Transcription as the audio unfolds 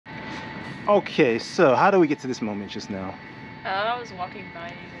Okay, so how do we get to this moment just now? I was walking by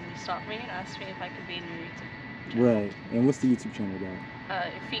you and you stopped me and asked me if I could be in your YouTube channel. Right. And what's the YouTube channel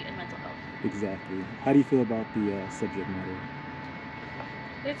about? Feet and mental health. Exactly. How do you feel about the subject matter?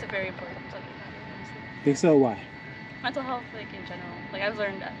 It's a very important subject matter, honestly. Think so? Why? Mental health, like in general, like I've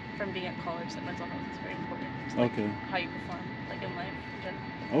learned from being at college that mental health is very important. It's like Okay. how you perform, like in life in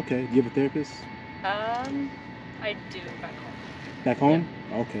general. Okay. Do you have a therapist? I do back home. Back home?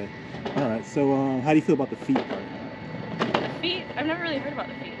 Yeah. Okay. All right. So, how do you feel about the feet part? Feet? I've never really heard about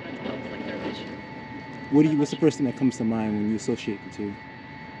the feet and mental health, like their relationship. What's the first thing that comes to mind when you associate the two?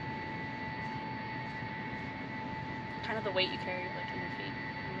 Kind of the weight you carry, like in your feet,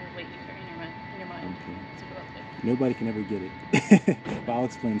 and the weight you carry in your mind. Okay. It's about like, Nobody can ever get it, but I'll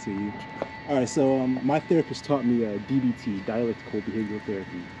explain to you. All right. So, my therapist taught me DBT, dialectical behavioral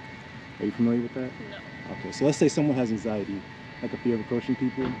therapy. Are you familiar with that? no. Okay. So let's say someone has anxiety, like a fear of approaching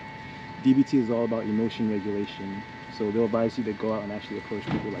people. DBT is all about emotion regulation. So they'll advise you to go out and actually approach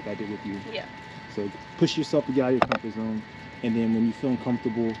people like I did with you. Yeah. So push yourself to get out of your comfort zone. And then when you feel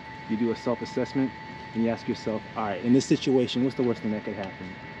uncomfortable, you do a self-assessment and you ask yourself, all right, in this situation, what's the worst thing that could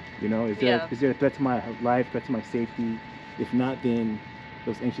happen? You know, is there a threat to my life, threat to my safety? If not, then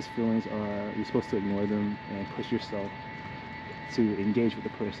those anxious feelings you're supposed to ignore them and push yourself to engage with the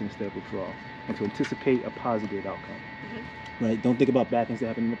person instead of withdraw and to anticipate a positive outcome. Mm-hmm. Right? Don't think about bad things that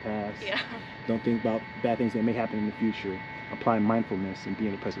happened in the past. Yeah. Don't think about bad things that may happen in the future. Apply mindfulness and be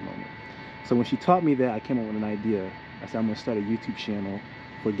in the present moment. So when she taught me that, I came up with an idea. I said, I'm going to start a YouTube channel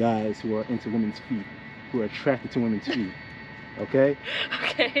for guys who are into women's feet, who are attracted to women's feet. Okay?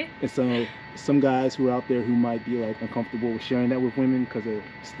 Okay. And so some guys who are out there who might be like uncomfortable with sharing that with women because of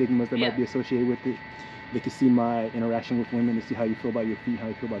stigmas that might be associated with it, they can see my interaction with women to see how you feel about your feet, how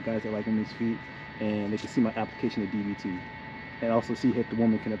you feel about guys that like women's feet, and they can see my application of DBT. And also see if the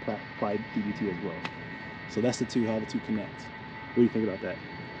woman can apply DBT as well. So that's how the two connect. What do you think about that?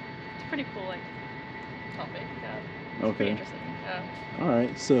 It's a pretty cool, like, topic. Yeah. It's Okay. pretty interesting. All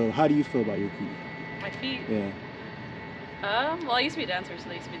right. So how do you feel about your feet? My feet? Yeah. Well, I used to be a dancer, so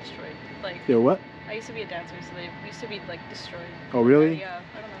they used to be destroyed. Like. They're what? I used to be a dancer, so they used to be like destroyed. Oh, really? Yeah.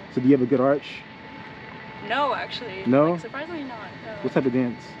 I don't know. So do you have a good arch? No, actually. No? Like, surprisingly not. No. What type of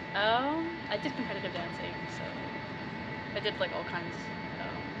dance? I did competitive dancing, so I did like all kinds.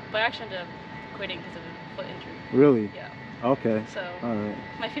 But I actually ended up quitting because of a foot injury. Really? Yeah. Okay. So. All right.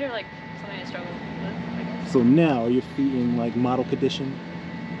 My feet are like something I struggle with, I guess. So now are your feet in like model condition?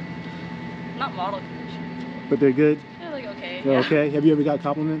 Not model condition. But they're good? They're like okay. They're okay? Have you ever got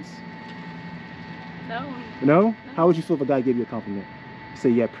compliments? No. No? How would you feel if a guy gave you a compliment? Say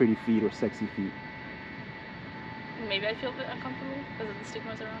you have pretty feet or sexy feet. Maybe I'd feel a bit uncomfortable because of the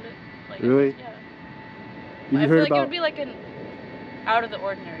stigmas around it. Like, really? Yeah. I feel like it would be like an out of the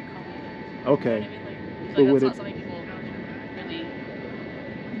ordinary compliment. Okay. You know what I mean? Like, I feel like that's not something people really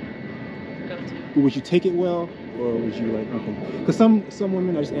go to. But would you take it well, or would you like okay? Because some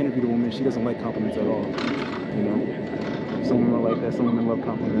women, I just interviewed a woman, she doesn't like compliments at all. You know, some women are like that. Some women love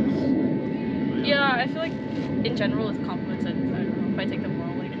compliments. Yeah, I feel like in general with compliments, I don't know if I take them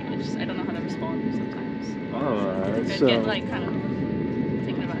well. Like, I don't know how to respond sometimes. Alright, so I get like kind of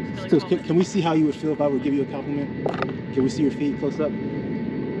taken aback. So can we see how you would feel if I would give you a compliment? Can we see your feet close up? I'm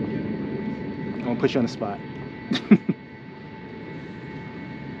gonna put you on the spot.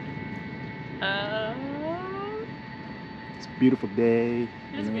 It's a beautiful day.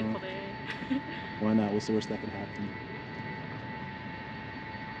 It is a beautiful day. Why not? What's the worst that could happen?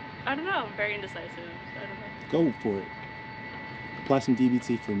 I don't know. I'm very indecisive. I don't know. Go for it. Apply some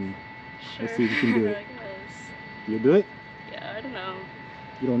DBT for me. Sure. Let's see if you can do it. I guess. You'll do it? Yeah, I don't know.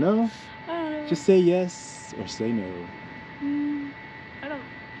 You don't know? I don't know. Just say yes or say no. I don't.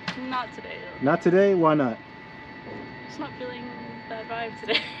 Not today. Though. Not today? Why not? Just not feeling that vibe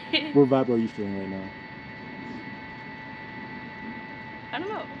today. What vibe are you feeling right now? I don't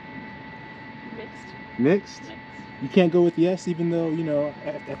know. Mixed. Mixed? Mixed. You can't go with yes, even though, you know,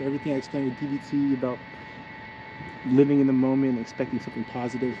 after everything I explained with DBT about living in the moment, expecting something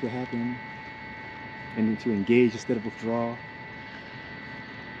positive to happen, and then to engage instead of withdraw.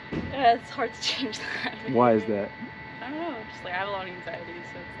 Yeah, it's hard to change that. Why is that? I don't know. Just like I have a lot of anxiety,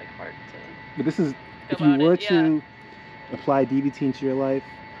 so it's like hard to. But this is, if you were to apply DBT into your life,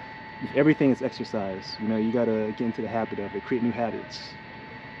 everything is exercise. You know, you gotta get into the habit of it, create new habits.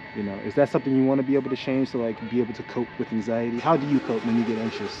 You know, is that something you want to be able to change to like be able to cope with anxiety? How do you cope when you get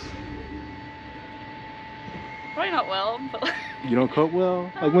anxious? Probably not well, but. You don't cope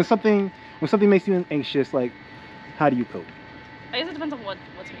well? Like when something makes you anxious, like how do you cope? I guess it depends on what's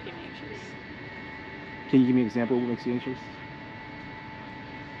making me anxious. Can you give me an example of what makes you anxious?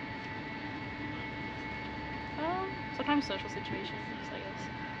 sometimes social situations, I guess.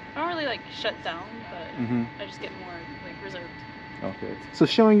 I don't really like shut down, but I just get more like reserved. Okay. So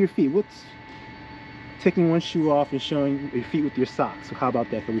showing your feet, what's taking one shoe off and showing your feet with your socks? So how about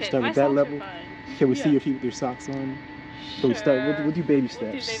that? Can we start with that level? Can we see your feet with your socks on? Can we start? We'll do baby steps.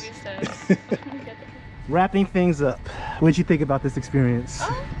 We'll do baby steps. Wrapping things up. What did you think about this experience?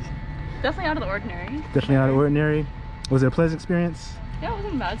 Definitely out of the ordinary. Definitely out of the ordinary. Was it a pleasant experience? Yeah, it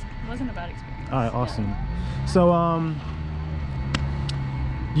wasn't bad. It wasn't a bad experience. All right, awesome. Yeah. So,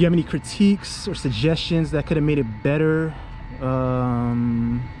 do you have any critiques or suggestions that could have made it better?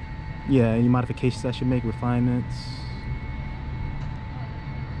 Yeah, any modifications I should make, refinements?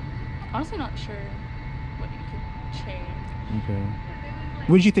 Honestly, not sure what you could change. Okay.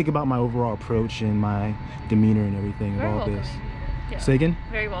 What did you think about my overall approach and my demeanor and everything of all this? Yeah. Say again?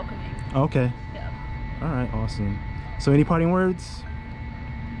 Very welcoming. Okay. Yeah. All right, awesome. So any parting words?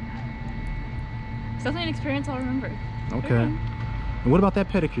 It's definitely an experience I'll remember. Okay. And what about that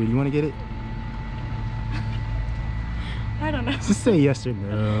pedicure? Do you want to get it? I don't know. Just say yes or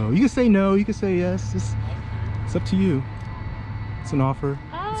no. You can say no, you can say yes. It's up to you. It's an offer.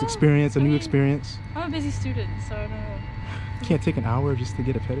 It's experience, a new experience. I'm a busy student, so I don't know. You can't take an hour just to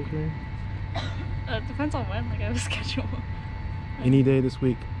get a pedicure? It depends on when, like I have a schedule. Any day this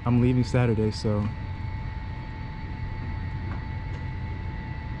week. I'm leaving Saturday, so.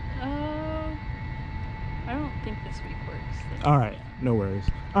 I don't think this week works. All right, no worries.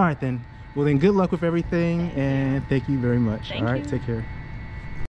 All right then. Well then, good luck with everything, and thank you very much. All right, take care.